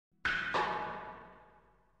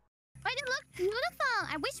Beautiful.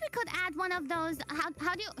 I wish we could add one of those.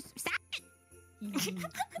 How do you stop it?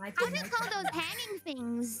 How do you call those hanging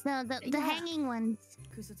things? The hanging ones.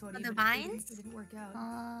 The vines? Didn't work out.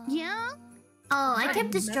 Yeah. Oh, I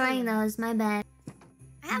kept destroying those. My bad.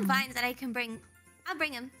 I have vines that I can bring. I'll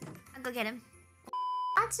bring him. I'll go get him.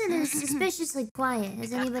 Watson is suspiciously quiet.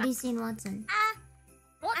 Has anybody seen Watson?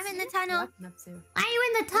 I'm in the tunnel. Are you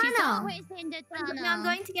in the She's tunnel? always in the tunnel. No, I'm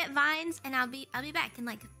going to get vines, and I'll be back in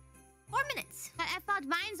like 4 minutes. I thought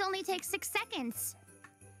vines only take 6 seconds.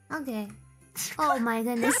 Okay. Oh my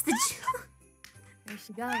goodness, the joke. There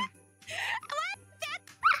she goes. What?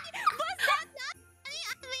 Was that not funny?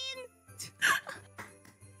 I mean...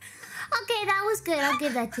 Okay, that was good. I'll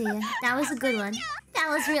give that to you. That was a good one. That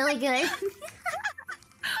was really good.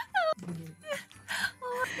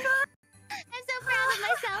 Oh my god. I'm so proud of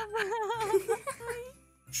myself.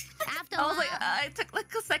 After I was like, I took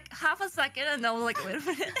like half a second, and I was like, wait a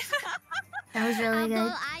minute. That was really good.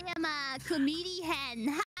 I am a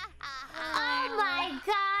comedian. Oh my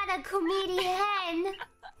god, a comedian!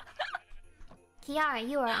 Kiara,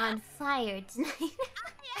 you are on fire tonight.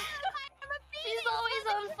 She's always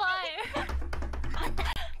on fire.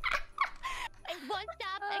 I won't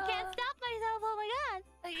stop. I can't stop myself. Oh my god.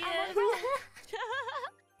 Yeah.